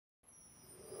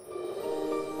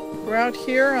We're out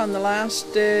here on the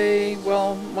last day,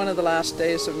 well, one of the last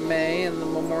days of May, and the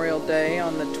Memorial Day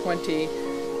on the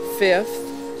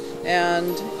 25th.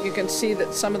 And you can see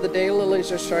that some of the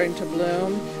daylilies are starting to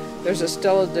bloom. There's a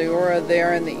Stella d'Oro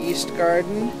there in the east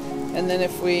garden. And then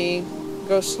if we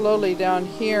go slowly down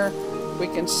here, we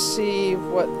can see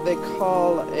what they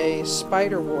call a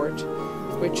spiderwort,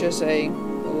 which is a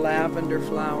lavender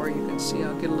flower. You can see,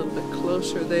 I'll get a little bit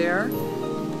closer there.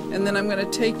 And then I'm going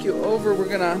to take you over.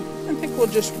 I think we'll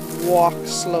just walk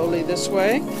slowly this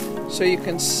way so you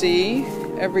can see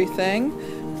everything.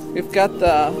 We've got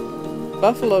the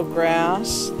buffalo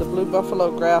grass, the blue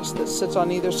buffalo grass that sits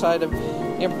on either side of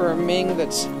Emperor Ming,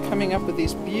 that's coming up with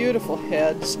these beautiful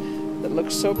heads that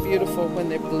look so beautiful when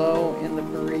they blow in the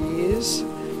breeze.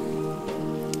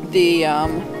 The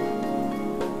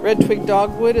red twig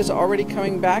dogwood is already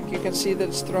coming back. You can see that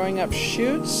it's throwing up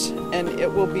shoots, and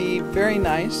it will be very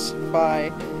nice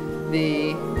by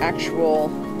the actual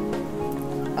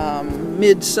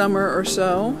midsummer or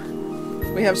so.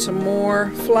 We have some more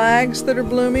flags that are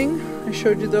blooming. I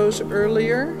showed you those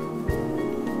earlier.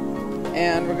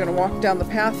 And we're going to walk down the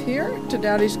path here to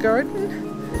Daddy's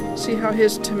garden, see how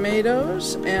his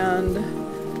tomatoes and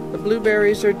the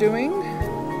blueberries are doing.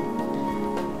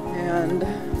 And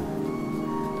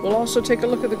we'll also take a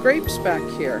look at the grapes back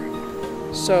here.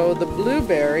 So the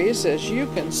blueberries, as you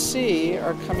can see,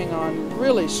 are coming on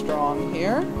really strong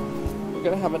here. We're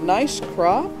going to have a nice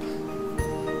crop.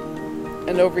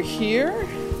 And over here,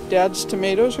 Dad's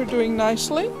tomatoes are doing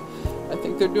nicely. I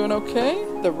think they're doing okay.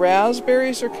 The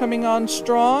raspberries are coming on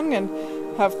strong and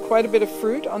have quite a bit of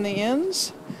fruit on the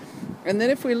ends. And then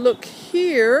if we look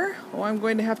here, oh, I'm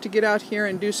going to have to get out here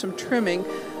and do some trimming.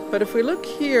 But if we look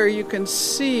here, you can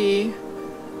see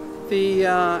the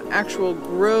actual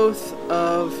growth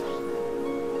of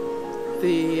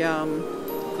the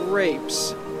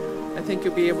grapes. I think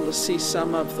you'll be able to see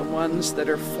some of the ones that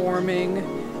are forming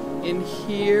in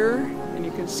here, and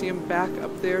you can see them back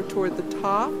up there toward the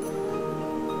top,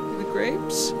 the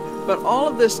grapes. But all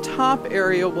of this top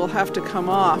area will have to come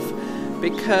off,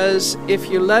 because if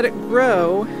you let it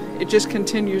grow, it just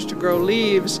continues to grow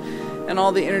leaves, and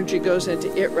all the energy goes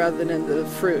into it rather than into the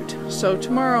fruit. So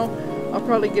tomorrow I'll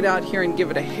probably get out here and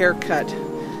give it a haircut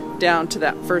down to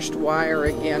that first wire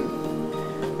again.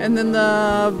 And then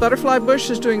the butterfly bush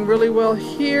is doing really well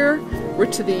here. We're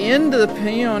to the end of the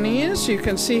peonies. You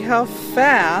can see how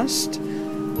fast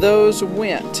those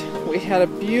went. We had a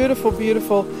beautiful,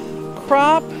 beautiful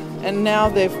crop, and now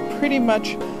they've pretty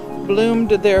much bloomed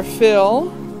to their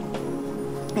fill.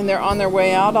 And they're on their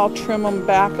way out. I'll trim them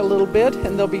back a little bit,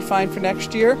 and they'll be fine for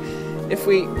next year. If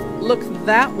we look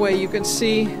that way, you can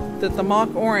see that the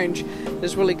mock orange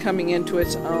is really coming into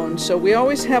its own. So we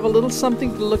always have a little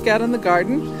something to look at in the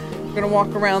garden. We're going to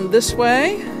walk around this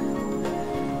way.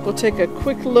 We'll take a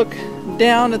quick look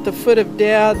down at the foot of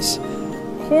Dad's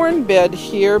corn bed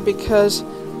here, because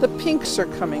the pinks are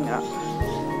coming up.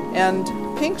 And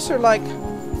pinks are like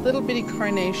little bitty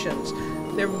carnations.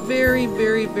 They're very,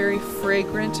 very, very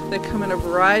fragrant. They come in a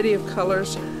variety of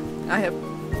colors. I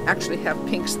actually have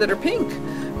pinks that are pink,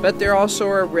 but there also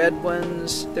are red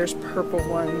ones, there's purple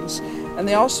ones, and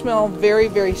they all smell very,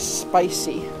 very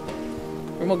spicy.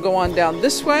 And we'll go on down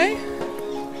this way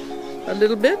a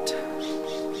little bit.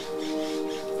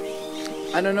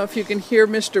 I don't know if you can hear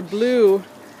Mr. Blue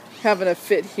having a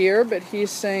fit here, but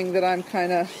he's saying that I'm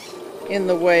kind of in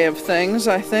the way of things,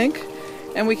 I think.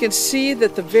 And we can see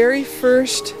that the very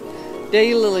first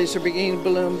daylilies are beginning to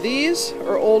bloom. These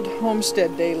are old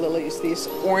homestead daylilies, these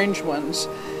orange ones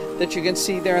that you can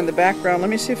see there in the background. Let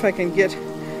me see if I can get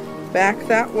back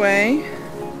that way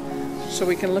so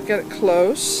we can look at it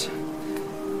close.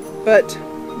 But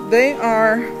they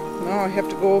are, no, I have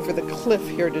to go over the cliff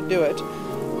here to do it,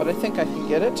 but I think I can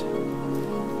get it.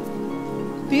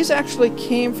 These actually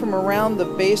came from around the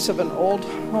base of an old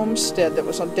homestead that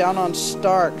was down on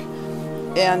Stark.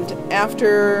 And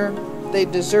after they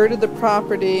deserted the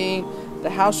property, the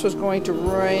house was going to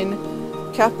ruin,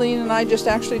 Kathleen and I just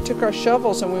actually took our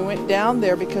shovels and we went down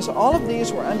there, because all of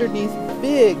these were underneath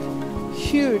big,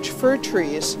 huge fir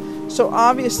trees. So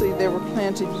obviously they were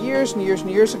planted years and years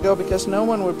and years ago, because no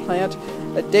one would plant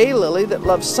a daylily that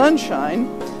loves sunshine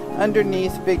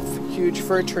underneath big, huge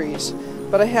fir trees.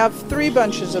 But I have 3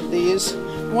 bunches of these,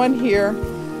 one here,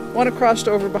 one across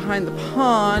over behind the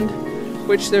pond,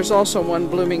 which there's also one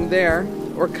blooming there,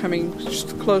 or coming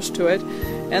just close to it.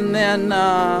 And then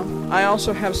I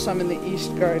also have some in the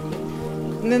east garden.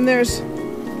 And then there's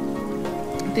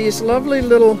these lovely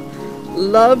little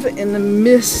love in the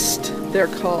mist, they're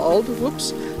called.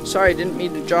 Whoops, sorry, I didn't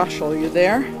mean to jostle you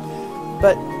there.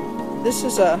 But this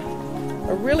is a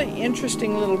a really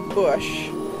interesting little bush.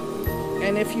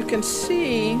 And if you can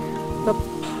see the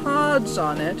pods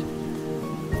on it,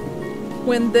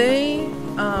 when they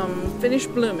finish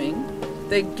blooming,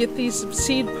 they get these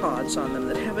seed pods on them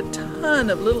that have a ton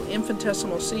of little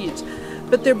infinitesimal seeds.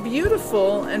 But they're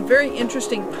beautiful and very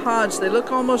interesting pods. They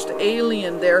look almost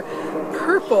alien. They're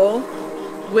purple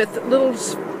with little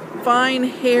fine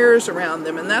hairs around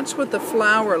them, and that's what the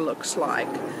flower looks like.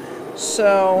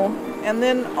 So, and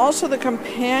then also the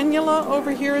campanula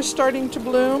over here is starting to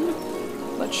bloom.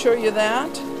 Let's show you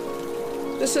that.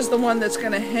 This is the one that's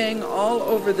going to hang all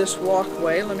over this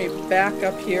walkway. Let me back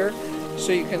up here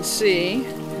so you can see.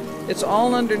 It's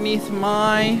all underneath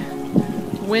my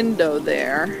window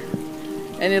there.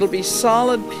 And it'll be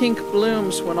solid pink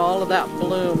blooms when all of that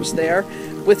blooms there,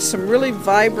 with some really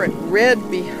vibrant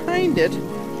red behind it,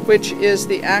 which is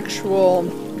the actual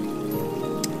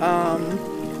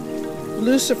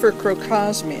Lucifer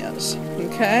crocosmias.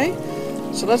 Okay,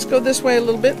 so let's go this way a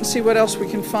little bit and see what else we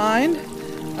can find.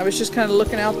 I was just kind of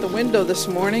looking out the window this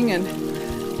morning, and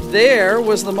there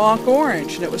was the mock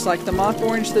orange, and it was like the mock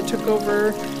orange that took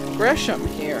over Gresham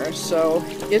here, so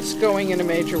it's going in a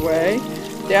major way.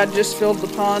 Dad just filled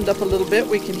the pond up a little bit.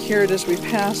 We can hear it as we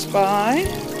pass by,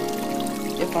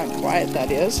 if I'm quiet,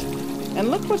 that is. And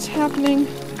look what's happening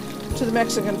to the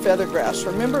Mexican feathergrass.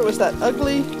 Remember, it was that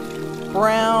ugly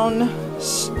brown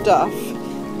stuff,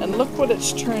 and look what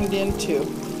it's turned into.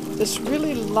 This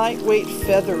really lightweight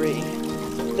feathery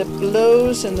that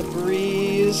blows in the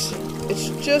breeze. It's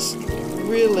just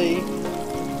really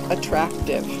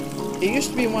attractive. It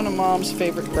used to be one of Mom's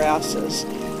favorite grasses.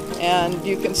 And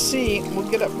you can see, we'll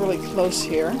get up really close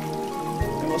here,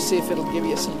 and we'll see if it'll give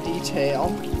you some detail.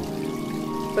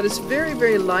 But it's very,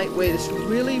 very lightweight. It's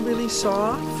really, really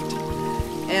soft.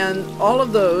 And all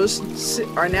of those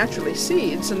are naturally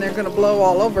seeds, and they're going to blow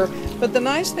all over. But the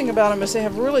nice thing about them is they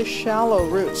have really shallow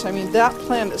roots. I mean, that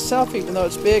plant itself, even though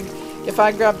it's big, if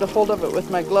I grabbed a hold of it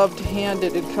with my gloved hand,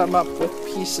 it'd come up with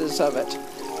pieces of it.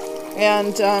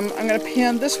 And I'm going to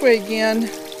pan this way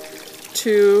again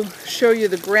to show you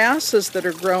the grasses that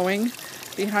are growing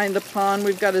behind the pond.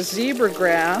 We've got a zebra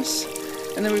grass,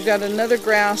 and then we've got another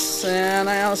grass, and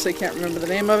I honestly can't remember the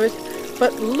name of it.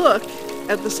 But look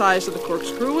at the size of the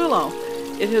corkscrew willow.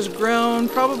 It has grown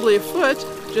probably a foot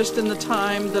just in the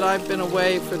time that I've been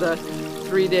away for the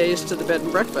 3 days to the bed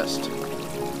and breakfast.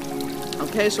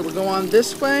 Okay, so we'll go on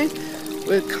this way.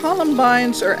 The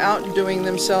columbines are outdoing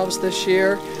themselves this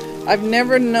year. I've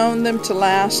never known them to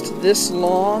last this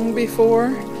long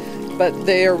before, but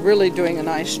they are really doing a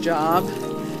nice job.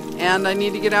 And I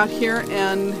need to get out here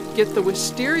and get the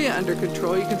wisteria under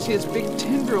control. You can see its big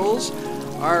tendrils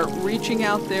are reaching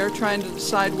out there trying to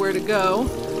decide where to go.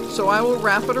 So I will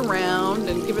wrap it around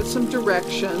and give it some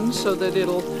direction so that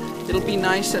it'll be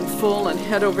nice and full and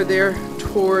head over there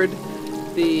toward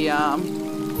the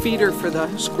feeder for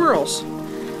the squirrels.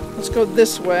 Let's go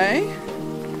this way.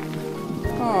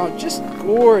 Oh, just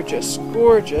gorgeous,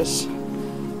 gorgeous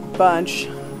bunch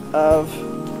of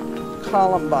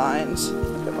columbines.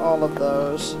 Look at all of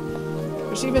those.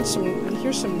 There's even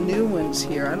here's some new ones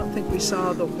here. I don't think we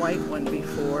saw the white one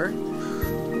before.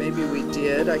 Maybe we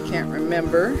did, I can't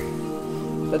remember.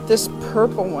 But this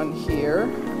purple one here,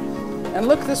 and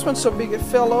look, this one's so big it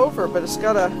fell over, but it's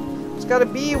got a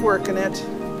bee working it.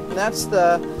 And that's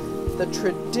the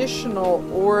traditional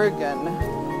Oregon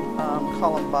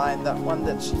columbine, that one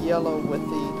that's yellow with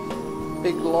the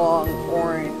big long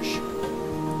orange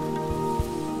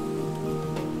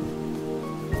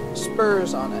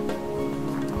spurs on it.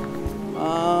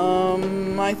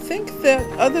 I think that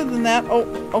other than that, oh,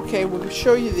 okay, we'll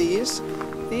show you these.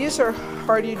 These are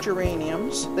hardy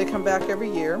geraniums. They come back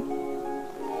every year.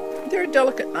 They're a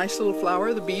delicate, nice little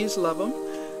flower. The bees love them,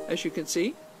 as you can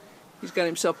see. He's got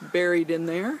himself buried in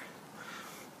there.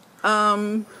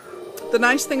 The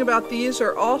nice thing about these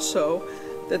are also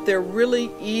that they're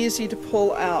really easy to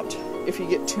pull out if you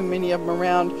get too many of them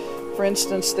around. For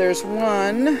instance, there's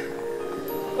one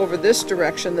over this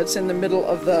direction that's in the middle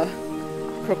of the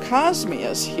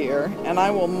crocosmias here, and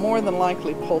I will more than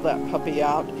likely pull that puppy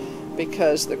out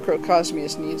because the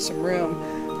crocosmias need some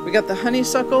room. We got the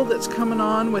honeysuckle that's coming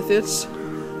on with its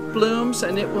blooms,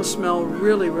 and it will smell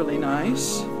really, really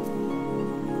nice.